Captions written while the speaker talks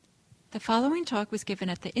The following talk was given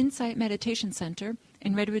at the Insight Meditation Center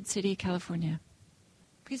in Redwood City, California.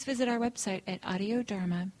 Please visit our website at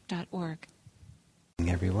audiodharma.org.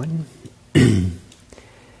 Everyone.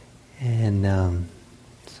 And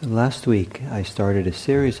so last week I started a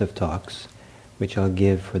series of talks which I'll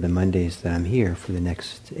give for the Mondays that I'm here for the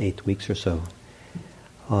next 8 weeks or so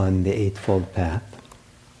on the Eightfold Path.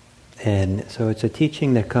 And so it's a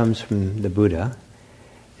teaching that comes from the Buddha,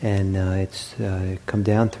 and it's come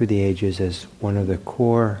down through the ages as one of the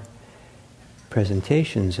core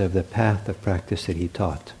presentations of the path of practice that he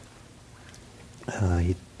taught.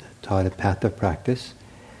 He taught a path of practice,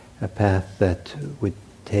 a path that would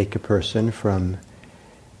take a person from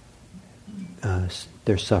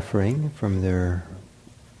their suffering, from their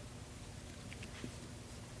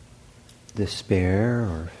despair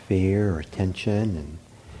or fear or tension and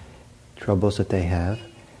troubles that they have,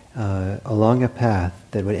 along a path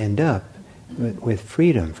that would end up with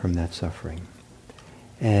freedom from that suffering.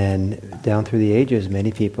 And down through the ages,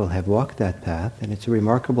 many people have walked that path, and it's a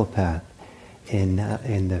remarkable path in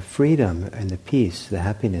the freedom and the peace, the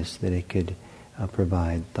happiness that it could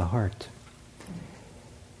provide the heart.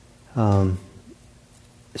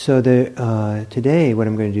 So today what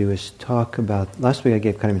I'm going to do is talk about, last week I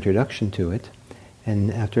gave kind of introduction to it,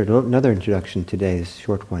 and after another introduction today, this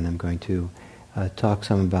short one, I'm going to talk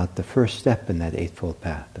some about the first step in that Eightfold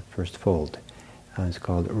Path, the first fold. It's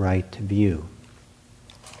called right view.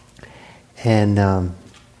 And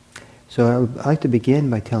so I would like to begin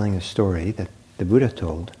by telling a story that the Buddha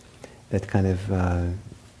told that kind of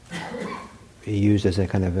he used as a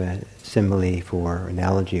kind of a simile for,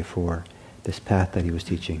 analogy for this path that he was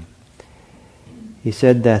teaching. He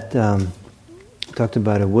said that, talked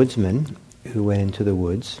about a woodsman who went into the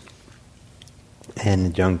woods and the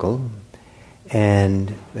jungle,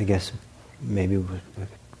 and I guess maybe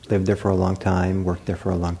lived there for a long time, worked there for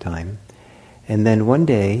a long time, and then one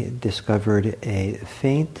day discovered a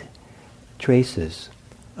faint traces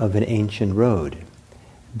of an ancient road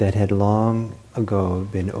that had long ago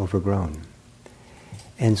been overgrown.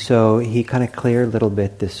 And so he kind of cleared a little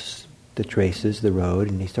bit the traces, the road,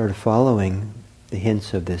 and he started following the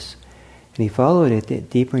hints of this. And he followed it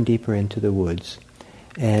deeper and deeper into the woods,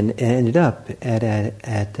 and ended up at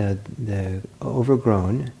the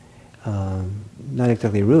overgrown, not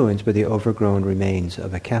exactly ruins, but the overgrown remains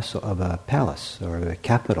of a castle, of a palace, or a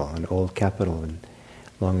capital, an old capital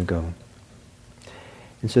long ago.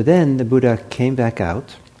 And so then the Buddha came back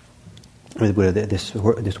out, or the Buddha,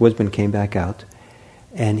 this woodsman came back out,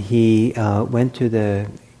 and he went to the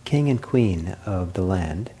king and queen of the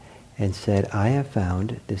land and said, I have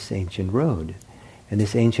found this ancient road. And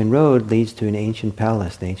this ancient road leads to an ancient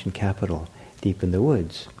palace, an ancient capital, deep in the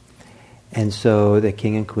woods. And so the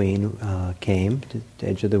king and queen came to the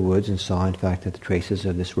edge of the woods and saw, in fact, the traces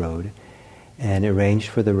of this road, and arranged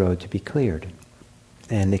for the road to be cleared.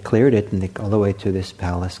 And they cleared it all the way to this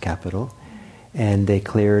palace capital, and they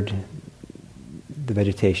cleared the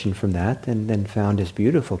vegetation from that, and then found this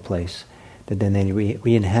beautiful place that then they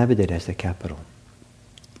re-inhabited as the capital.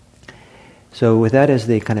 So with that as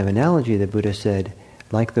the kind of analogy, the Buddha said,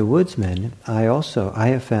 like the woodsman, I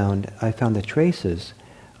found the traces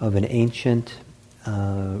of an ancient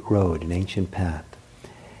road, an ancient path.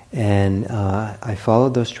 And I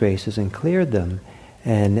followed those traces and cleared them,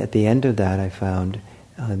 and at the end of that I found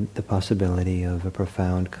the possibility of a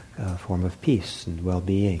profound form of peace and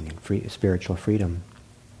well-being and spiritual freedom.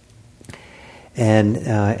 And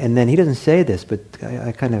then he doesn't say this, but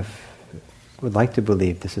I kind of would like to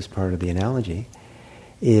believe this is part of the analogy,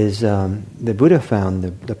 is the Buddha found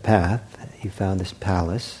the path, he found this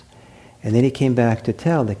palace, and then he came back to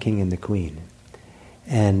tell the king and the queen,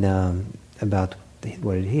 and about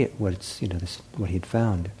what he'd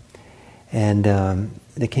found. And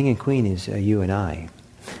the king and queen is you and I,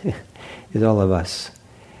 is all of us.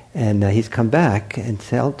 And he's come back and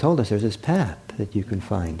told us there's this path that you can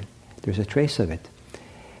find. There's a trace of it.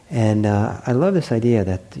 And I love this idea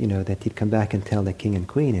that, that he'd come back and tell the king and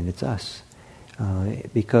queen, and it's us.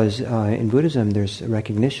 Because in Buddhism there's a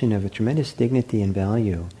recognition of a tremendous dignity and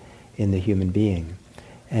value in the human being.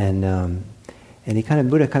 And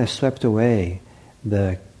Buddha kind of swept away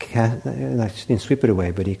not didn't sweep it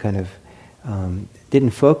away, but he kind of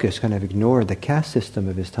didn't focus, kind of ignored the caste system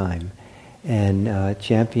of his time, and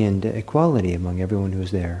championed equality among everyone who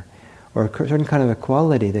was there, or a certain kind of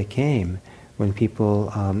equality that came when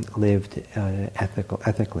people lived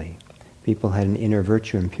ethically. People had an inner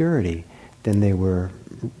virtue and purity, then they were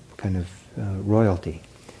kind of royalty.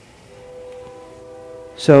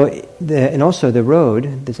 So, and also the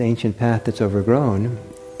road, this ancient path that's overgrown,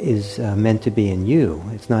 is meant to be in you.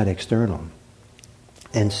 It's not external.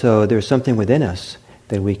 And so there's something within us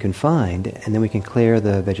that we can find, and then we can clear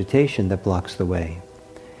the vegetation that blocks the way.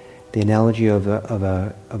 The analogy of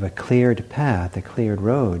a cleared path, a cleared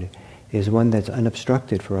road, is one that's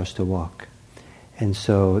unobstructed for us to walk. And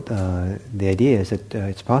so the idea is that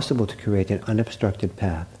it's possible to create an unobstructed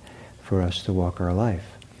path for us to walk our life.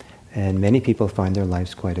 And many people find their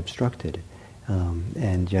lives quite obstructed.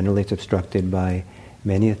 And generally it's obstructed by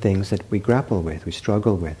many of the things that we grapple with, we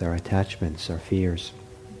struggle with, our attachments, our fears.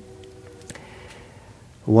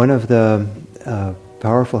 One of the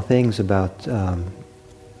powerful things about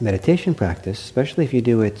meditation practice, especially if you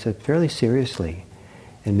do it fairly seriously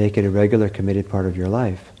and make it a regular committed part of your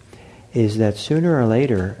life, is that sooner or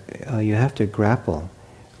later you have to grapple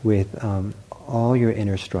with all your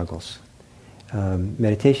inner struggles.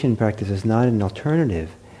 Meditation practice is not an alternative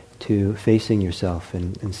to facing yourself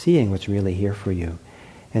and seeing what's really here for you.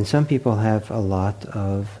 And some people have a lot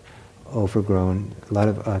of overgrown, a lot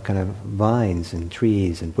of kind of vines and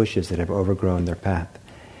trees and bushes that have overgrown their path.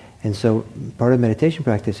 And so part of meditation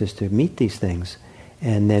practice is to meet these things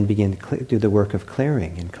and then begin to do the work of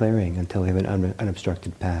clearing until we have an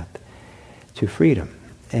unobstructed path to freedom.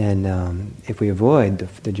 And if we avoid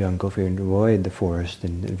the jungle, if we avoid the forest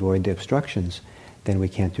and avoid the obstructions, then we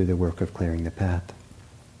can't do the work of clearing the path.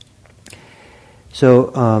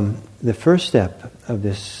 So the first step of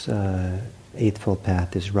this Eightfold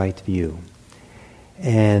Path is right view.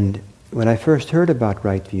 And when I first heard about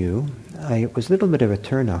right view, it was a little bit of a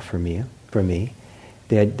turn-off for me,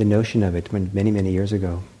 the notion of it many years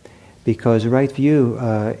ago. Because right view,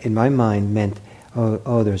 in my mind, meant,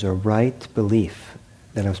 there's a right belief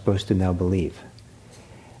that I'm supposed to now believe.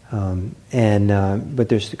 But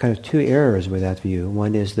there's kind of two errors with that view.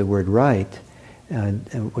 One is the word right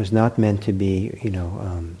was not meant to be,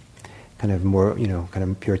 kind of more, kind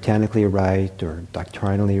of puritanically right or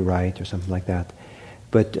doctrinally right or something like that.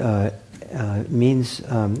 But means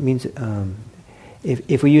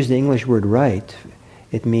if we use the English word right,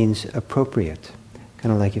 it means appropriate.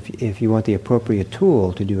 Kind of like if you want the appropriate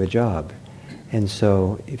tool to do a job. And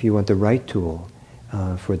so if you want the right tool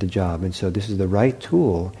for the job, and so this is the right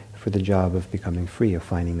tool for the job of becoming free, of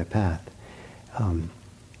finding the path.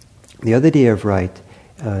 The other idea of right,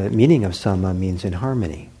 meaning of sama, means in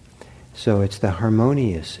harmony. So it's the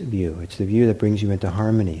harmonious view. It's the view that brings you into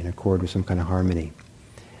harmony, in accord with some kind of harmony.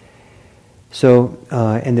 So,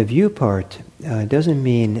 and the view part doesn't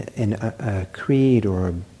mean a creed or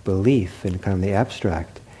a belief in kind of the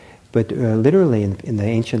abstract, but literally in the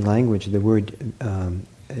ancient language, the word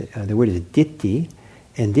is ditti,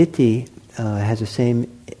 and ditti has the same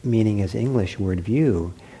meaning as English word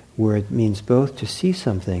view, where it means both to see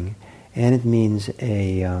something and it means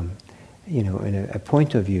a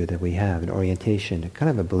point of view that we have, an orientation, kind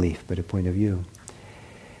of a belief, but a point of view.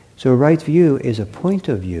 So a right view is a point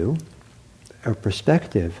of view, or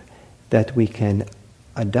perspective, that we can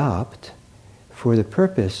adopt for the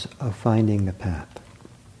purpose of finding the path.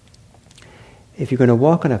 If you're going to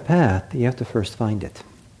walk on a path, you have to first find it.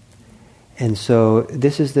 And so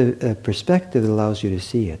this is the perspective that allows you to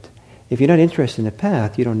see it. If you're not interested in the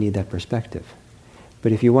path, you don't need that perspective.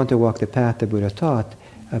 But if you want to walk the path the Buddha taught,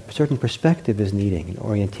 a certain perspective is needed, an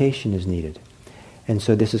orientation is needed. And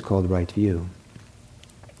so this is called right view.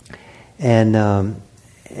 And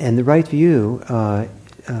the right view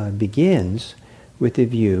begins with a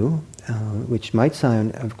view which might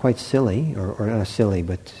sound quite silly, or not silly,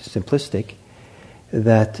 but simplistic,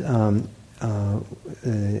 that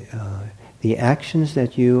the actions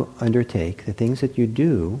that you undertake, the things that you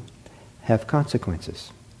do, have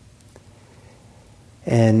consequences.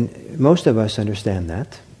 And most of us understand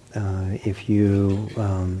that. If you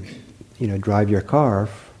drive your car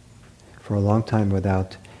for a long time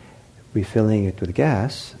without refilling it with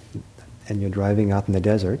gas, and you're driving out in the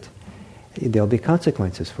desert, there'll be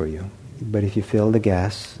consequences for you. But if you fill the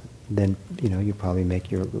gas, then you probably make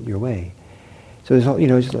your way. So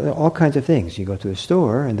there's all kinds of things. You go to the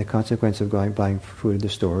store, and the consequence of buying food at the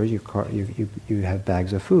store is you have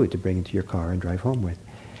bags of food to bring into your car and drive home with.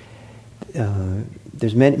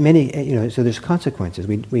 There's many so there's consequences.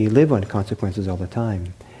 We live on consequences all the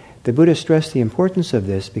time. The Buddha stressed the importance of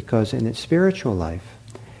this because in its spiritual life,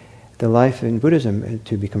 the life in Buddhism,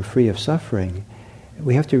 to become free of suffering,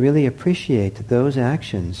 we have to really appreciate those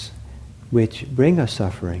actions which bring us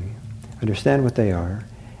suffering, understand what they are,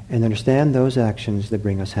 and understand those actions that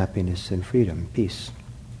bring us happiness and freedom, peace.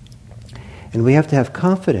 And we have to have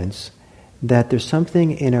confidence that there's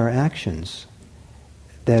something in our actions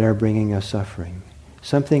that are bringing us suffering.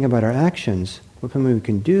 Something about our actions, something we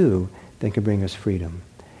can do that can bring us freedom.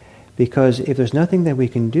 Because if there's nothing that we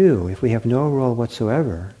can do, if we have no role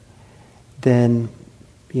whatsoever, then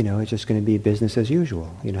it's just going to be business as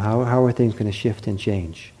usual. How are things going to shift and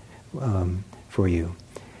change for you?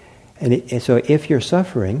 And so if you're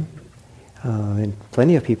suffering, and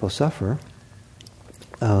plenty of people suffer,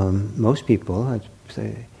 most people, I'd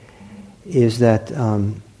say, is that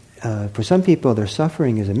for some people their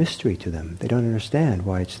suffering is a mystery to them. They don't understand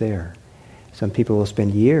why it's there. Some people will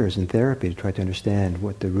spend years in therapy to try to understand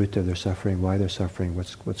what the root of their suffering, why they're suffering,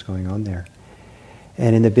 what's going on there.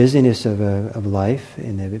 And in the busyness of life,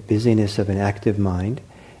 in the busyness of an active mind,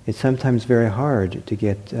 it's sometimes very hard to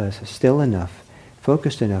get still enough,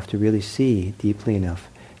 focused enough to really see deeply enough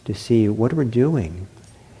to see what we're doing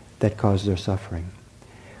that causes our suffering.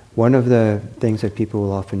 One of the things that people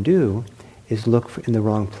will often do is look in the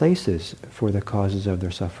wrong places for the causes of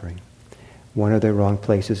their suffering. One of the wrong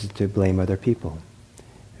places is to blame other people.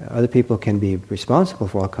 Other people can be responsible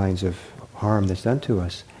for all kinds of harm that's done to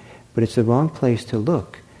us, but it's the wrong place to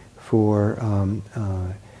look for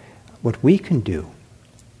what we can do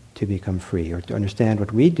to become free, or to understand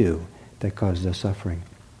what we do that causes us suffering.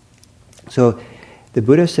 So the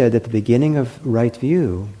Buddha said that the beginning of right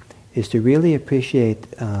view is to really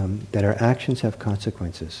appreciate that our actions have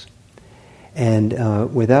consequences.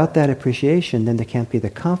 And without that appreciation, then there can't be the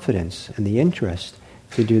confidence and the interest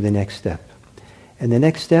to do the next step. And the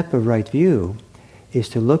next step of right view is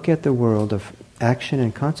to look at the world of action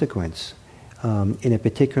and consequence in a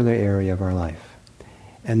particular area of our life.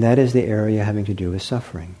 And that is the area having to do with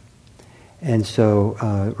suffering. And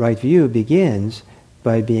so right view begins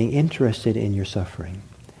by being interested in your suffering.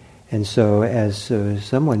 And so as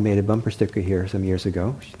someone made a bumper sticker here some years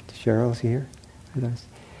ago, Cheryl, is he here?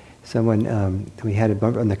 Someone, we had a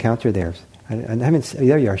bumper on the counter there. I haven't.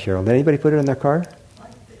 There you are, Cheryl. Did anybody put it on their car? I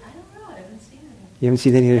don't know. I haven't seen it. You haven't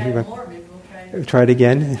seen any? Maybe we'll try it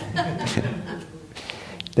again.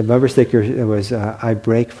 The bumper sticker was "I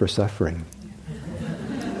break for suffering."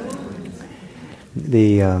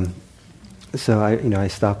 So I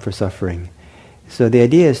stop for suffering. So the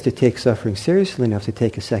idea is to take suffering seriously enough to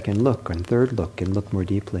take a second look and third look and look more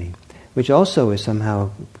deeply, which also is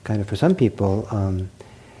somehow kind of for some people.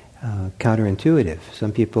 Counterintuitive.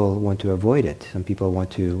 Some people want to avoid it. Some people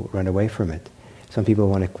want to run away from it. Some people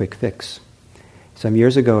want a quick fix. Some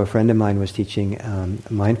years ago, a friend of mine was teaching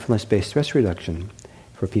mindfulness-based stress reduction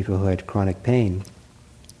for people who had chronic pain.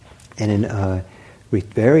 And a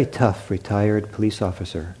very tough retired police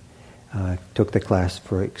officer took the class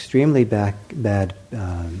for extremely bad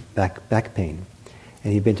back pain.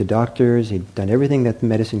 And he'd been to doctors, he'd done everything that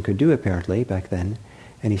medicine could do apparently back then,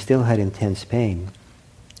 and he still had intense pain.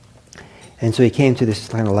 And so he came to this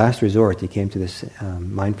kind of last resort. He came to this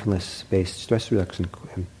mindfulness-based stress reduction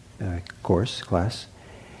class.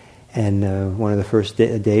 And one of the first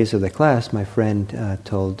days of the class, my friend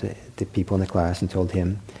told the people in the class and told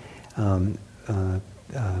him,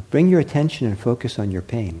 bring your attention and focus on your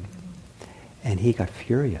pain. And he got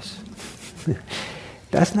furious.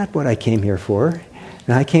 That's not what I came here for.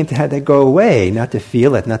 And I came to have that go away, not to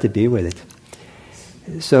feel it, not to be with it.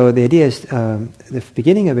 So the idea is, the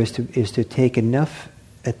beginning of it is to take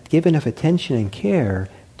give enough attention and care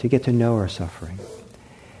to get to know our suffering.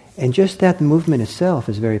 And just that movement itself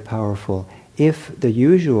is very powerful if the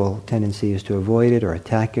usual tendency is to avoid it or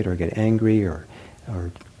attack it or get angry or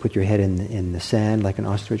put your head in the sand like an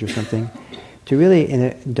ostrich or something. To really, in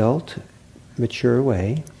an adult, mature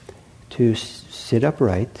way, to sit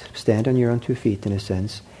upright, stand on your own 2 feet in a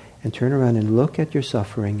sense, and turn around and look at your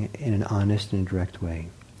suffering in an honest and direct way.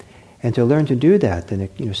 And to learn to do that, then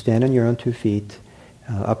stand on your own 2 feet,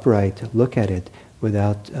 upright, look at it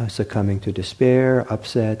without succumbing to despair,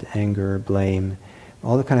 upset, anger, blame,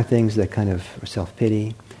 all the kind of things that kind of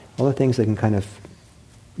self-pity, all the things that can kind of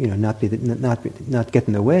not get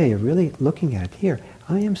in the way of really looking at it. Here,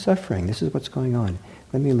 I am suffering. This is what's going on.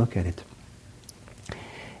 Let me look at it.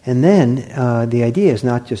 And then the idea is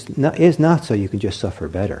not so you can just suffer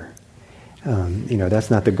better. That's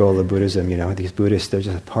not the goal of Buddhism. These Buddhists, they're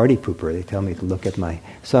just a party pooper. They tell me to look at my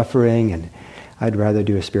suffering, and I'd rather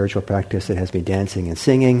do a spiritual practice that has me dancing and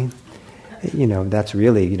singing. That's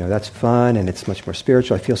really, that's fun, and it's much more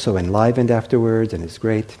spiritual. I feel so enlivened afterwards, and it's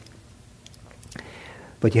great.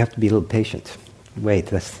 But you have to be a little patient. Wait,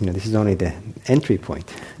 this is only the entry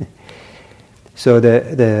point. So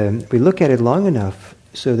we look at it long enough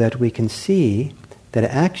so that we can see that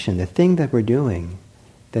action, the thing that we're doing,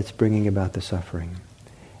 that's bringing about the suffering.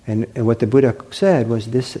 And what the Buddha said was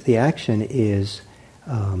the action is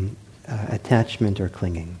attachment or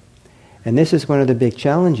clinging. And this is one of the big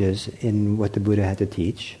challenges in what the Buddha had to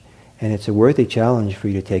teach, and it's a worthy challenge for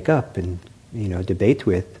you to take up and debate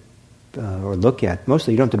with or look at.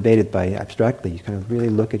 Mostly you don't debate it by abstractly, you kind of really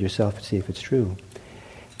look at yourself and see if it's true.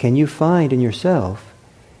 can you find in yourself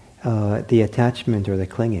the attachment or the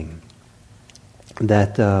clinging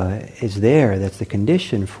that is there, that's the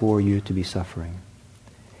condition for you to be suffering.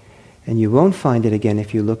 And you won't find it again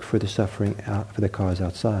if you look for the suffering, for the cause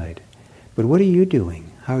outside. But what are you doing?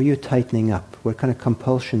 How are you tightening up? What kind of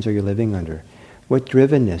compulsions are you living under? What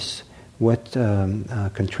drivenness, what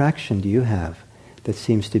contraction do you have that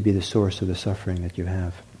seems to be the source of the suffering that you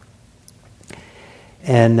have?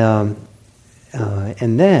 And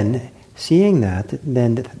then, seeing that,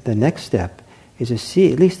 then the next step is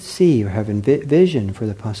to at least see or have vision for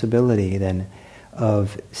the possibility then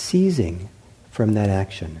of ceasing from that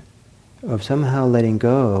action, of somehow letting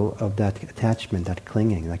go of that attachment, that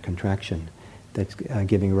clinging, that contraction that's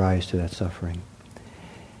giving rise to that suffering.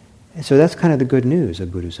 And so that's kind of the good news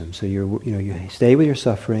of Buddhism. So you stay with your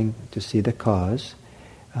suffering to see the cause.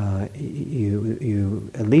 You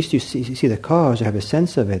at least you see the cause or have a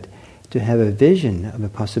sense of it, to have a vision of a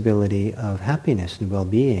possibility of happiness and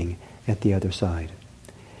well-being at the other side.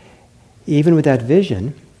 Even with that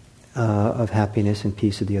vision of happiness and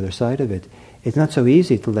peace at the other side of it, it's not so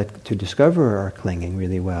easy to discover our clinging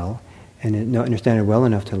really well and understand it well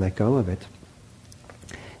enough to let go of it.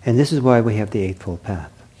 And this is why we have the Eightfold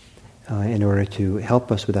Path, in order to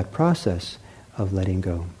help us with that process of letting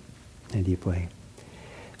go in a deep way.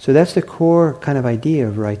 So that's the core kind of idea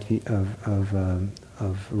of right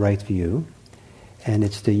view, and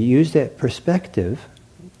it's to use that perspective,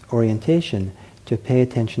 orientation, to pay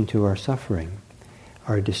attention to our suffering,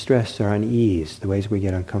 our distress, our unease, the ways we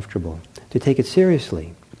get uncomfortable, to take it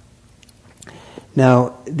seriously.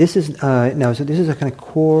 Now, this is a kind of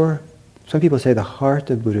core. Some people say the heart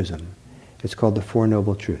of Buddhism. It's called the Four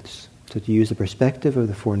Noble Truths. So to use the perspective of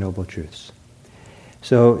the Four Noble Truths.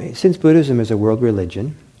 So, since Buddhism is a world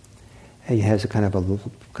religion, it has a kind of a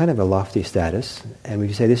lofty status, and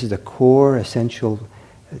we say this is the core, essential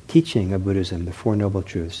teaching of Buddhism, the Four Noble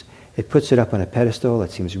Truths. It puts it up on a pedestal.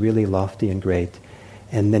 It seems really lofty and great.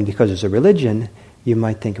 And then because it's a religion, you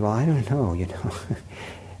might think, well, I don't know,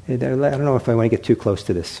 I don't know if I want to get too close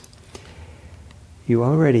to this. You're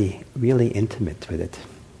already really intimate with it.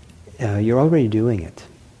 You're already doing it.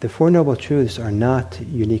 The Four Noble Truths are not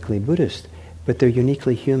uniquely Buddhist, but they're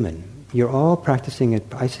uniquely human. You're all practicing it.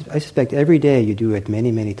 I suspect every day you do it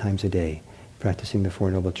many, many times a day, practicing the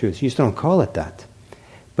Four Noble Truths. You just don't call it that.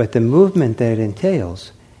 But the movement that it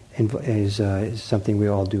entails is something we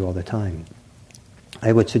all do all the time.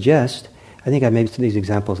 I would suggest, I think I made these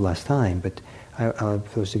examples last time, but for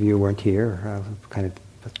those of you who weren't here, or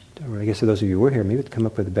I guess for those of you who were here, maybe we'd come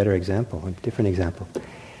up with a better example, a different example.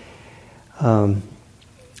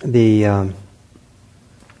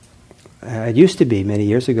 It used to be many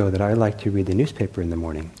years ago that I liked to read the newspaper in the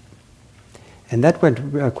morning. And that went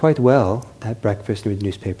quite well, that breakfast with the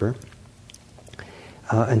newspaper,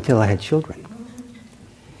 until I had children.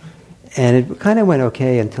 And it kind of went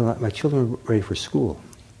okay until my children were ready for school.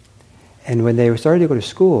 And when they started to go to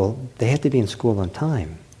school, they had to be in school on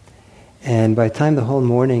time. And by the time the whole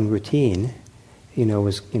morning routine,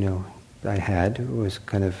 was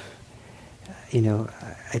kind of,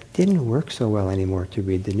 it didn't work so well anymore to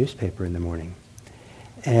read the newspaper in the morning.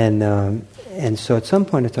 And so at some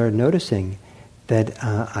point I started noticing that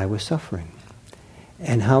I was suffering.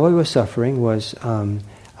 And how I was suffering was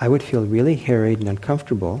I would feel really harried and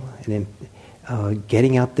uncomfortable, and then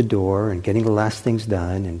getting out the door and getting the last things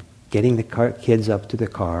done and getting the kids up to the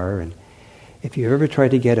car. And if you ever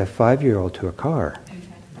tried to get a 5-year-old to a car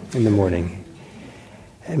in the morning,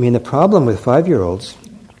 I mean, the problem with 5-year-olds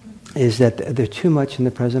is that they're too much in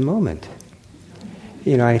the present moment.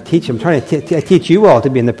 I teach them, I teach you all to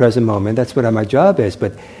be in the present moment. That's what my job is.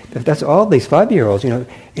 But that's all these 5-year-olds.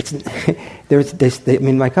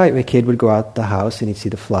 My kid would go out the house and he'd see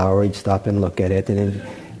the flower. He'd stop and look at it and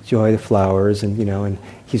enjoy the flowers, and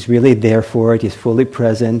he's really there for it. He's fully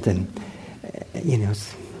present, and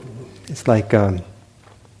it's like there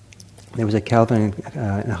was a Calvin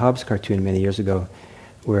and Hobbes cartoon many years ago,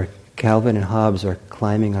 where Calvin and Hobbes are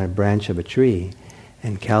climbing on a branch of a tree.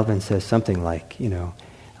 And Calvin says something like,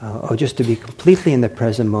 just to be completely in the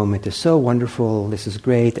present moment is so wonderful, this is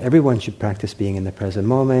great, everyone should practice being in the present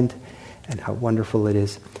moment, and how wonderful it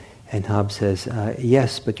is. And Hobbes says,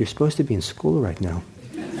 yes, but you're supposed to be in school right now.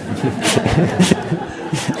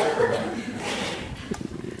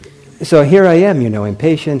 So here I am,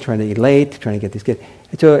 impatient, trying to eat late, trying to get these kids.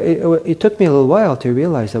 So it took me a little while to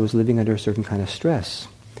realize I was living under a certain kind of stress.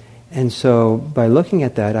 And so by looking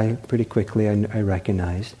at that, I pretty quickly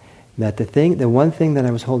recognized that the one thing that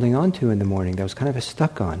I was holding on to in the morning that I was kind of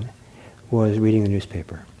stuck on was reading the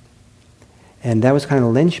newspaper. And that was kind of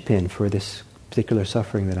a linchpin for this particular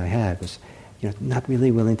suffering that I had, was not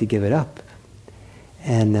really willing to give it up.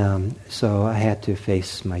 And so I had to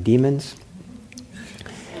face my demons,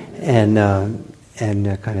 and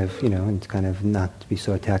kind of not be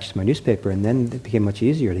so attached to my newspaper. And then it became much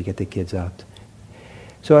easier to get the kids out.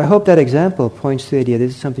 So I hope that example points to the idea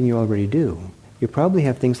this is something you already do. You probably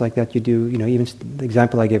have things like that you do. Even the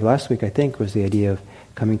example I gave last week, I think, was the idea of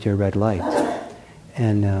coming to a red light.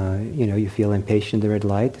 And, you feel impatient at the red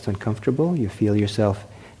light. It's uncomfortable. You feel yourself,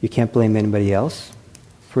 you can't blame anybody else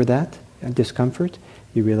for that discomfort.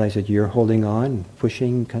 You realize that you're holding on,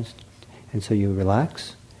 pushing, and so you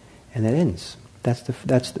relax, and that ends. That's the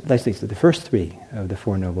first three of the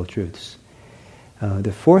Four Noble Truths.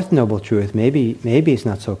 The fourth Noble Truth, maybe it's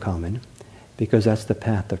not so common, because that's the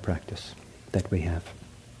path of practice that we have.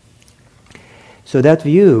 So that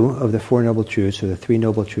view of the Four Noble Truths, or the Three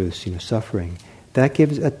Noble Truths, suffering, that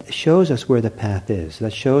shows us where the path is.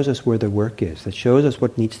 That shows us where the work is. That shows us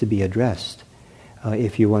what needs to be addressed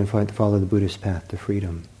if you want to follow the Buddhist path to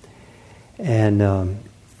freedom. And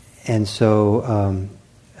so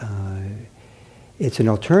it's an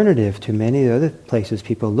alternative to many other places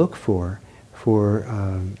people look for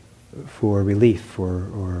relief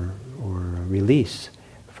or release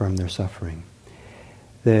from their suffering.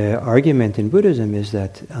 The argument in Buddhism is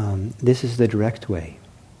that this is the direct way.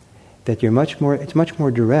 That it's much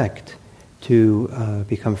more direct to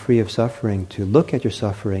become free of suffering, to look at your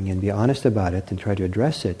suffering and be honest about it and try to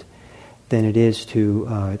address it, than it is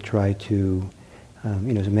to try to,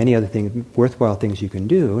 there's many other things, worthwhile things you can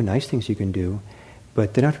do, nice things you can do,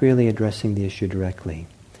 but they're not really addressing the issue directly.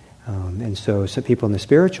 And so some people in the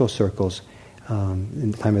spiritual circles, in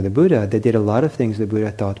the time of the Buddha, they did a lot of things the Buddha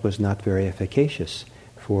thought was not very efficacious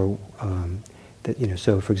for that.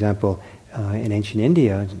 So, for example, in ancient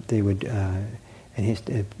India, they would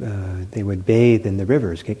bathe in the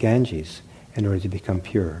rivers, Ganges, in order to become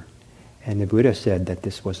pure. And the Buddha said that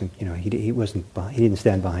this wasn't, he didn't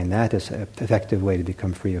stand behind that as an effective way to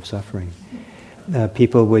become free of suffering.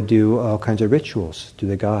 People would do all kinds of rituals to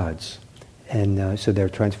the gods, and so they're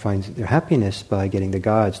trying to find their happiness by getting the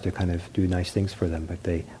gods to kind of do nice things for them, but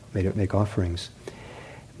they make offerings.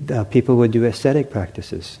 People would do ascetic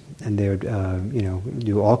practices, and they would,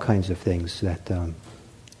 do all kinds of things that,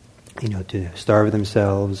 to starve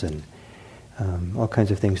themselves and all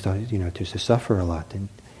kinds of things to suffer a lot.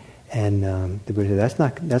 And the Buddha said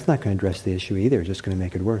that's not going to address the issue either. It's just going to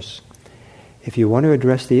make it worse. If you want to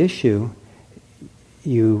address the issue,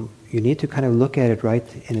 you need to kind of look at it right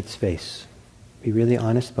in its face, be really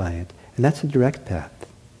honest by it, and that's a direct path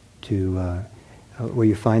to where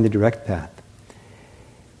you find the direct path.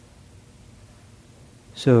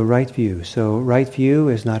 So right view. So right view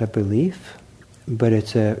is not a belief, but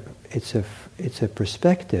it's a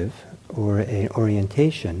perspective or an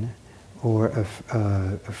orientation or a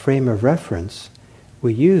frame of reference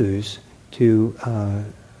we use to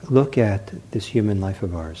look at this human life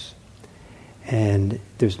of ours. And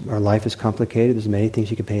our life is complicated. There's many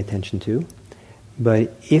things you can pay attention to.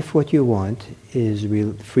 But if what you want is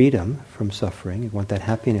real freedom from suffering, you want that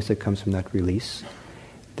happiness that comes from that release,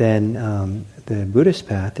 then the Buddhist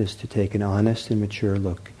path is to take an honest and mature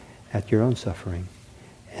look at your own suffering.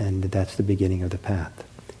 And that's the beginning of the path.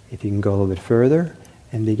 If you can go a little bit further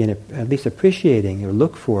and begin at least appreciating or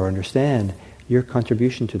look for or understand your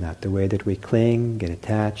contribution to that, the way that we cling, get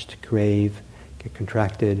attached, crave, get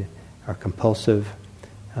contracted, are compulsive,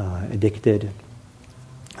 addicted.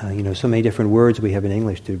 So many different words we have in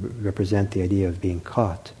English to represent the idea of being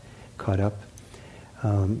caught up.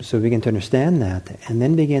 So we begin to understand that, and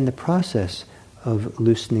then begin the process of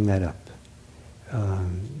loosening that up,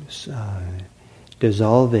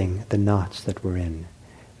 dissolving the knots that we're in,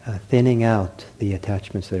 thinning out the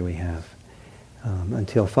attachments that we have,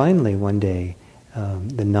 until finally one day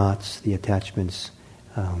the knots, the attachments,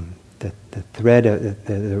 the thread,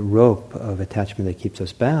 the rope of attachment that keeps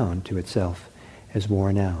us bound to itself is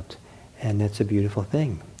worn out. And that's a beautiful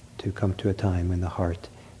thing, to come to a time when the heart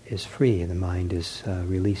is free and the mind is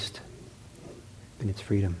released in its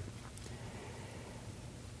freedom.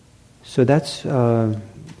 So that's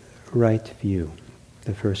right view,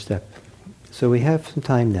 the first step. So we have some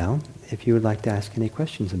time now, if you would like to ask any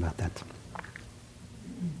questions about that.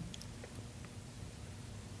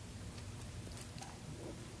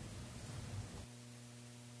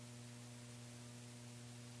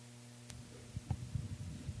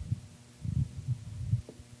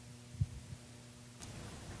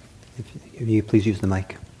 If you please use the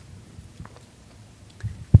mic.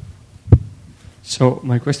 So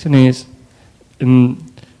my question is,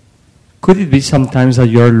 could it be sometimes that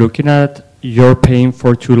you're looking at your pain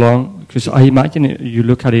for too long? Because I imagine you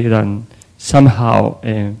look at it and somehow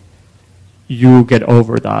you get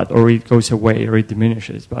over that, or it goes away, or it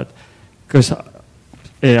diminishes. But because,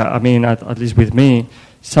 I mean, at least with me,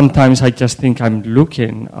 sometimes I just think I'm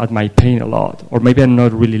looking at my pain a lot, or maybe I'm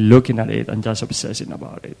not really looking at it, I'm just obsessing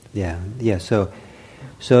about it. Yeah.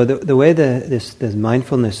 So the way this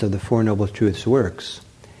mindfulness of the Four Noble Truths works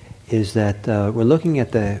is that we're looking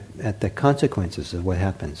at the consequences of what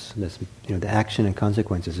happens. The action and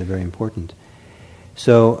consequences are very important.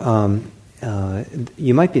 So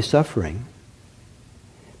you might be suffering,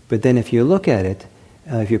 but then if you look at it,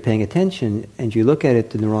 if you're paying attention and you look at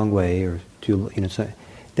it in the wrong way, or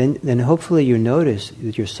then hopefully you notice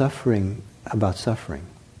that you're suffering about suffering.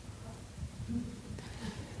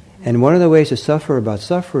 And one of the ways to suffer about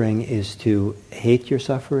suffering is to hate your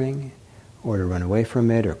suffering, or to run away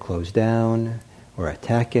from it, or close down, or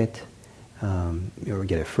attack it, or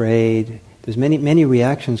get afraid. There's many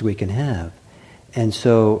reactions we can have. And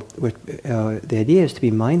so the idea is to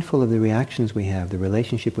be mindful of the reactions we have, the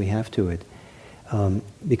relationship we have to it.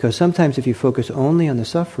 Because sometimes if you focus only on the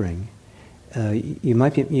suffering, you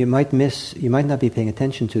might not be paying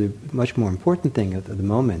attention to the much more important thing of the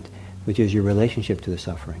moment, which is your relationship to the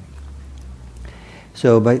suffering.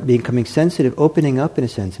 So by becoming sensitive, opening up in a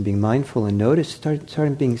sense, and being mindful and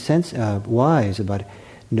starting being wise about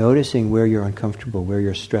noticing where you're uncomfortable, where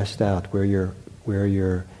you're stressed out, where you're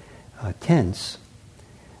tense,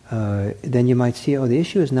 then you might see, the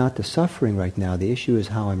issue is not the suffering right now. The issue is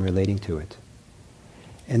how I'm relating to it.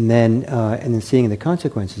 And then seeing the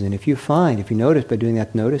consequences. And if you notice by doing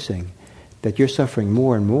that noticing that you're suffering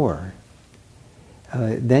more and more,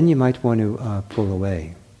 then you might want to pull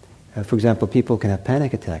away. For example, people can have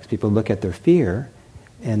panic attacks. People look at their fear,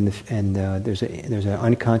 and there's an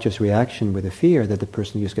unconscious reaction with the fear that the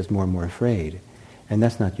person just gets more and more afraid, and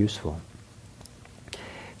that's not useful.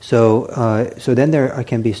 So then there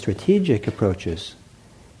can be strategic approaches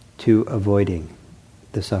to avoiding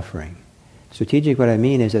the suffering. Strategic, what I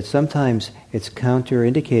mean is that sometimes it's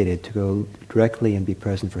counterindicated to go directly and be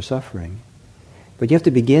present for suffering. But you have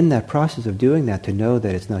to begin that process of doing that to know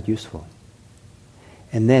that it's not useful.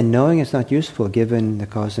 And then knowing it's not useful given the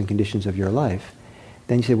causes and conditions of your life,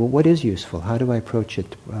 then you say, well, what is useful? How do I approach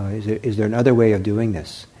it? Is there another way of doing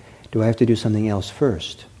this? Do I have to do something else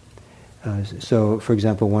first? So, for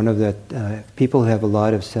example, one of the people who have a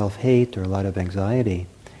lot of self-hate or a lot of anxiety,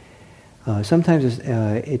 sometimes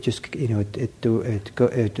it's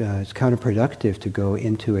counterproductive to go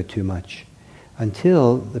into it too much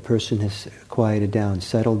until the person has quieted down,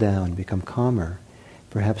 settled down, become calmer,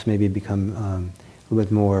 perhaps maybe become a little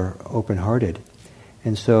bit more open-hearted.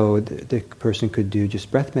 And so the person could do just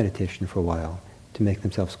breath meditation for a while to make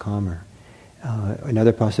themselves calmer.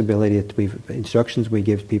 Another possibility instructions we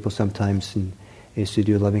give people sometimes is to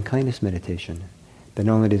do loving-kindness meditation. That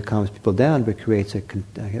not only calms people down, but creates a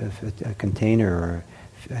container or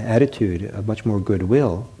attitude of much more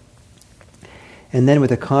goodwill. And then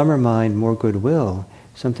with a calmer mind, more goodwill,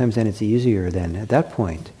 sometimes then it's easier then at that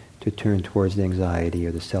point to turn towards the anxiety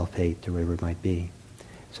or the self-hate or whatever it might be.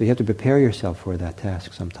 So you have to prepare yourself for that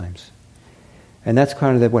task sometimes. And that's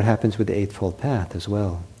kind of what happens with the Eightfold Path as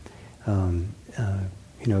well.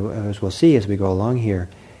 As we'll see as we go along here,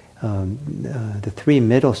 the three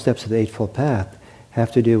middle steps of the Eightfold Path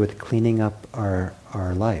have to do with cleaning up our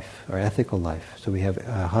life, our ethical life. So we have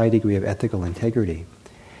a high degree of ethical integrity.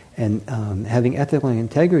 And having ethical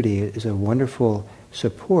integrity is a wonderful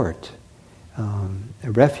support,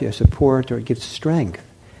 a support, or it gives strength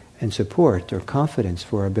and support or confidence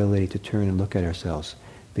for our ability to turn and look at ourselves.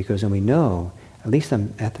 Because then we know, at least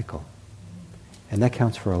I'm ethical. And that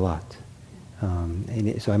counts for a lot.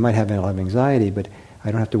 So I might have a lot of anxiety, but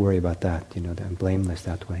I don't have to worry about that. That I'm blameless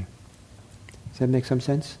that way. Does that make some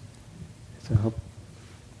sense? So I hope.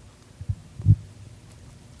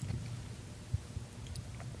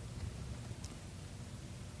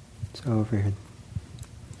 So over here.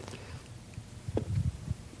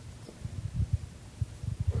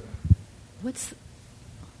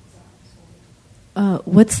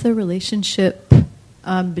 What's the relationship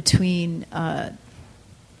between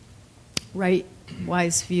right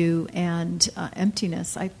wise view and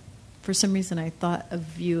emptiness? For some reason, I thought a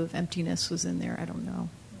view of emptiness was in there. I don't know.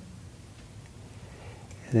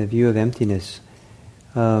 The view of emptiness.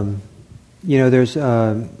 There's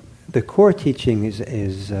the core teaching is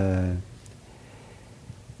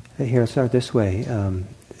here. I'll start this way.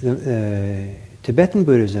 Tibetan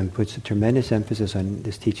Buddhism puts a tremendous emphasis on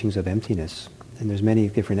these teachings of emptiness, and there's many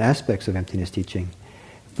different aspects of emptiness teaching.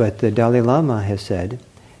 But the Dalai Lama has said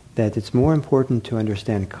that it's more important to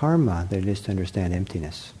understand karma than it is to understand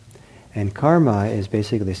emptiness. And karma is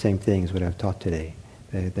basically the same thing as what I've taught today,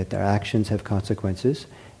 that our actions have consequences,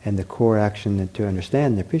 And the core action to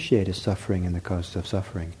understand and appreciate is suffering and the causes of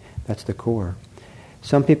suffering. That's the core.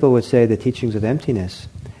 Some people would say the teachings of emptiness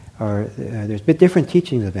are, there's a bit different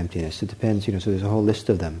teachings of emptiness. It depends, so there's a whole list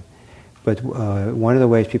of them. But one of the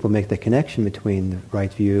ways people make the connection between the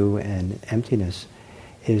right view and emptiness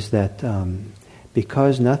is that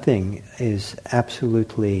because nothing is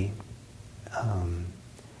absolutely,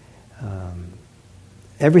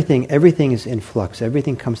 everything is in flux,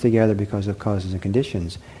 everything comes together because of causes and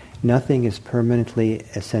conditions. Nothing is permanently,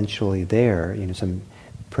 essentially there, some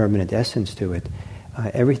permanent essence to it.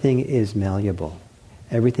 Everything is malleable.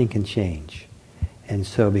 Everything can change. And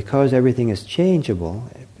so because everything is changeable,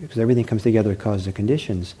 because everything comes together with causes and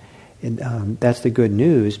conditions, that's the good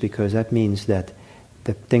news, because that means that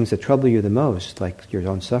the things that trouble you the most, like your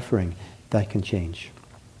own suffering, that can change.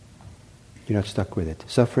 You're not stuck with it.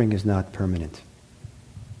 Suffering is not permanent.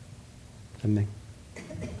 Something?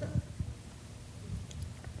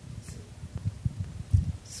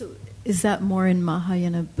 So is that more in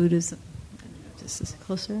Mahayana Buddhism? This is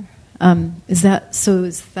closer. Is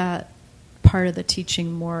that part of the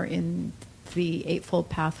teaching more in the Eightfold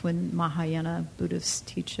Path when Mahayana Buddhists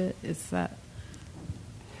teach it? Is that?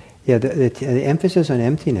 Yeah, the emphasis on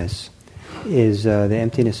emptiness is the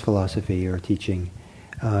emptiness philosophy or teaching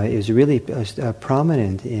is really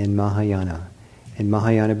prominent in Mahayana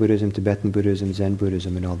Buddhism, Tibetan Buddhism, Zen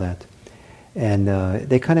Buddhism, and all that. And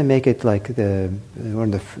they kind of make it like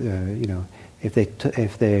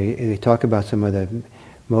if they talk about some of the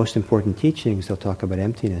most important teachings, they'll talk about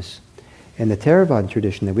emptiness. In the Theravada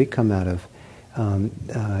tradition that we come out of,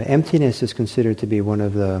 emptiness is considered to be one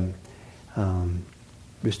of the...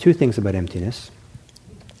 there's two things about emptiness.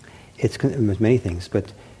 There's many things,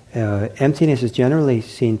 but emptiness is generally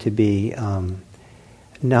seen to be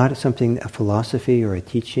not a philosophy or a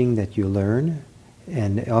teaching that you learn.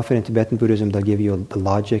 And often in Tibetan Buddhism, they'll give you the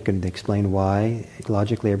logic and they explain why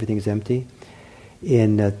logically everything is empty.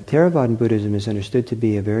 In Theravada Buddhism, is understood to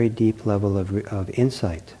be a very deep level of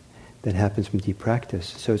insight that happens from deep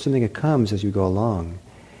practice. So it's something that comes as you go along.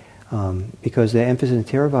 Because the emphasis in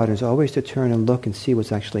Theravada is always to turn and look and see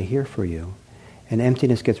what's actually here for you. And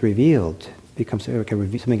emptiness gets revealed,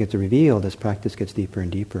 something gets revealed as practice gets deeper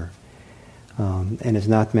and deeper. And it's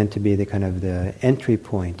not meant to be the kind of the entry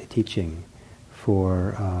point teaching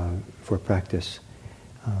for practice.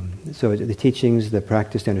 So the teachings, the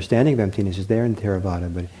practice, the understanding of emptiness is there in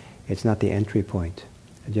Theravada, but it's not the entry point.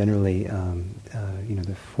 Generally,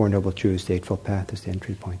 the Four Noble Truths, the Eightfold Path is the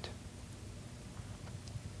entry point.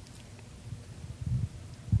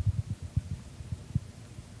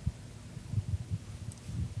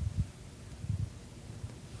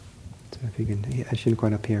 So if you can, I shouldn't go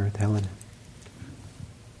up here with Helen.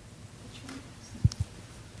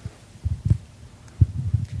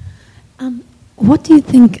 What do you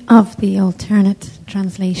think of the alternate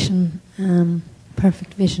translation,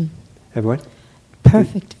 perfect vision? Of what?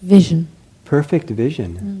 Perfect vision. Perfect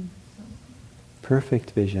vision.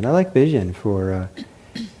 Perfect vision. I like vision for...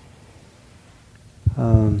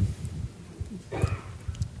 I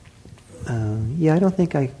don't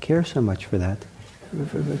think I care so much for that.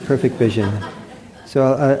 Perfect vision.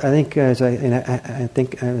 So I think as I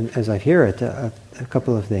hear it, a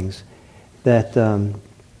couple of things. That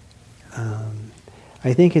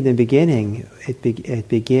I think in the beginning, it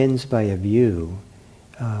begins by a view,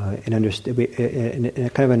 in a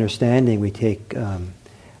kind of understanding we take,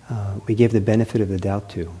 we give the benefit of the doubt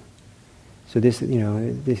to. So these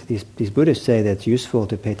Buddhists say that it's useful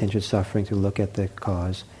to pay attention to suffering, to look at the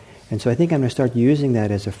cause. And so I think I'm going to start using that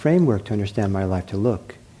as a framework to understand my life, to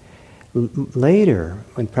look. Later,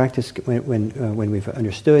 when we've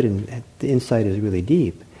understood and the insight is really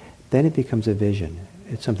deep, then it becomes a vision.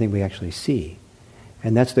 It's something we actually see.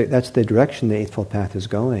 And that's the direction the Eightfold Path is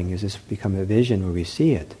going, is this become a vision where we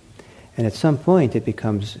see it. And at some point it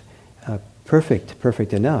becomes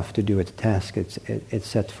perfect enough to do its task it's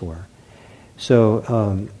set for. So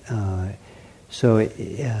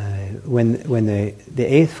when the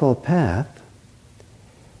Eightfold Path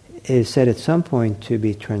is said at some point to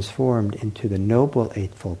be transformed into the Noble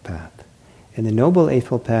Eightfold Path. And the Noble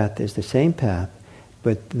Eightfold Path is the same path,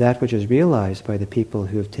 but that which is realized by the people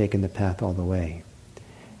who have taken the path all the way.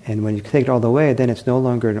 And when you take it all the way, then it's no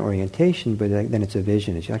longer an orientation, but then it's a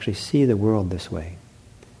vision. You actually see the world this way.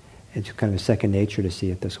 It's kind of a second nature to see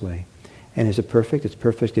it this way. And is it perfect? It's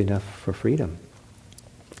perfect enough for freedom.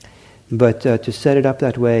 But to set it up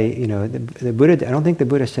that way, the Buddha. I don't think the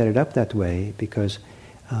Buddha set it up that way because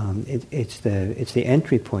it's the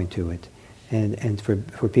entry point to it. And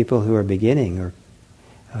for people who are beginning or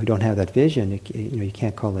who don't have that vision, you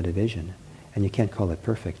can't call it a vision, and you can't call it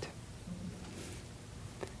perfect.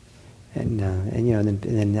 And you know, and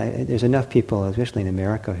then there's enough people, especially in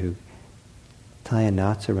America, who tie in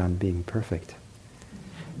knots around being perfect.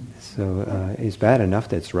 So it's bad enough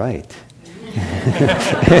that it's right.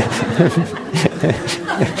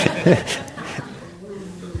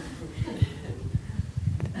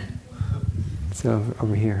 So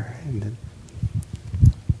over here.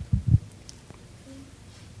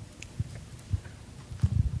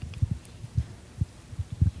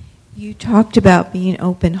 You talked about being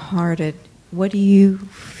open-hearted. What do you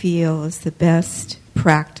feel is the best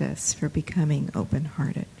practice for becoming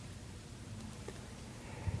open-hearted?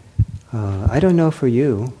 I don't know for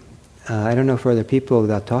you. I don't know for other people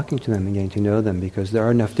without talking to them and getting to know them, because there are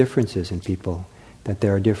enough differences in people that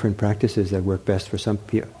there are different practices that work best for some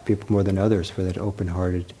people more than others for that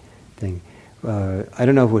open-hearted thing. I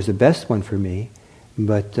don't know if it was the best one for me,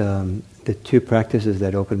 but the two practices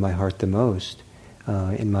that opened my heart the most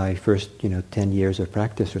in my first 10 years of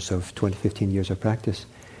practice or so, 15 years of practice,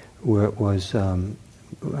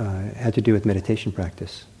 had to do with meditation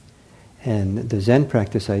practice. And the Zen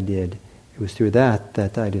practice I did, it was through that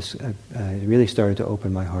I really started to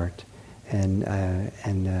open my heart, and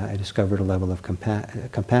I discovered a level of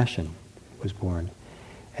compassion was born.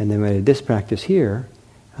 And then when I did this practice here,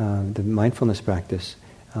 the mindfulness practice,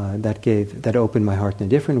 that opened my heart in a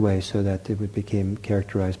different way, so that it became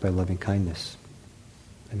characterized by loving kindness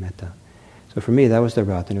and metta. So for me, that was the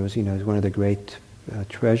route, and it was one of the great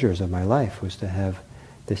treasures of my life, was to have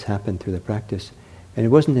this happen through the practice. And it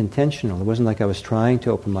wasn't intentional. It wasn't like I was trying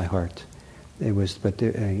to open my heart. It was, but I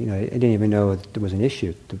didn't even know there was an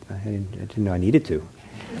issue. I didn't know I needed to.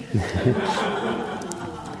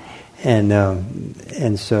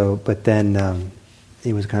 and so, but then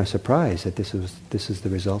he was kind of surprised that this is the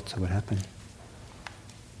results of what happened.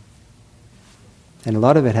 And a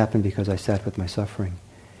lot of it happened because I sat with my suffering,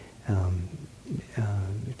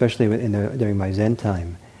 especially during my Zen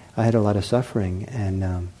time. I had a lot of suffering,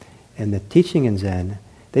 and the teaching in Zen,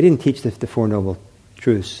 they didn't teach the Four Noble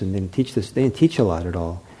Truths, and they didn't teach a lot at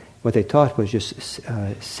all. What they taught was just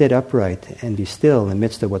sit upright and be still in the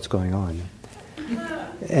midst of what's going on.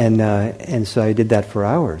 And so I did that for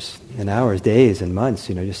hours and hours, days and months.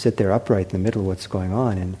 Just sit there upright in the middle of what's going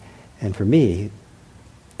on. And for me,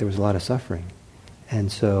 there was a lot of suffering.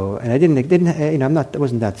 And so, and I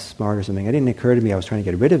wasn't that smart or something. It didn't occur to me I was trying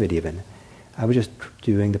to get rid of it even. I was just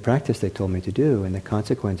doing the practice they told me to do, and the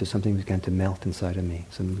consequence is something began to melt inside of me,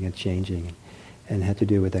 something began changing, and it had to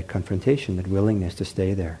do with that confrontation, that willingness to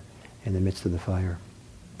stay there in the midst of the fire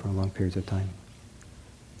for long periods of time.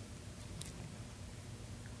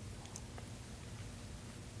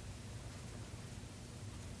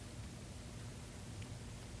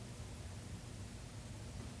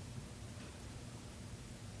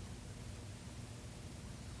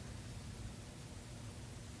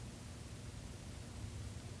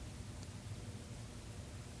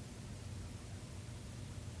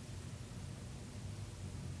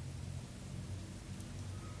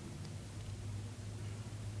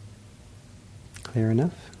 Clear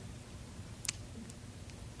enough?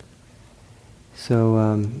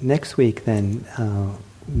 So next week then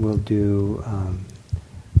we'll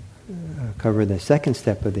cover the second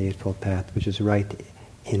step of the Eightfold Path, which is right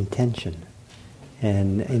intention.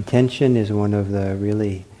 And intention is one of the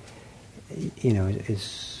really,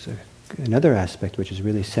 is another aspect which is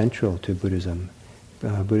really central to Buddhism.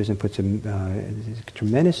 Buddhism puts a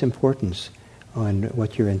tremendous importance on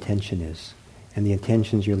what your intention is, and the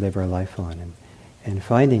intentions you live our life on, and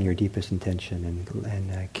finding your deepest intention,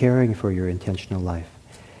 and caring for your intentional life.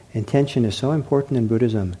 Intention is so important in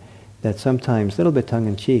Buddhism that sometimes, a little bit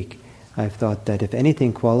tongue-in-cheek, I've thought that if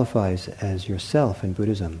anything qualifies as yourself in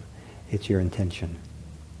Buddhism, it's your intention.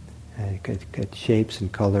 It shapes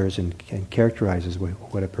and colors and characterizes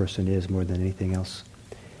what a person is more than anything else.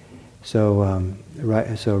 So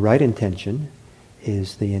right intention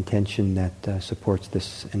is the intention that supports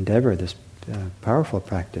this endeavor, this powerful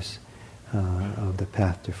practice of the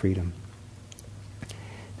path to freedom.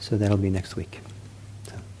 So that'll be next week.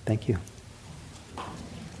 So, thank you.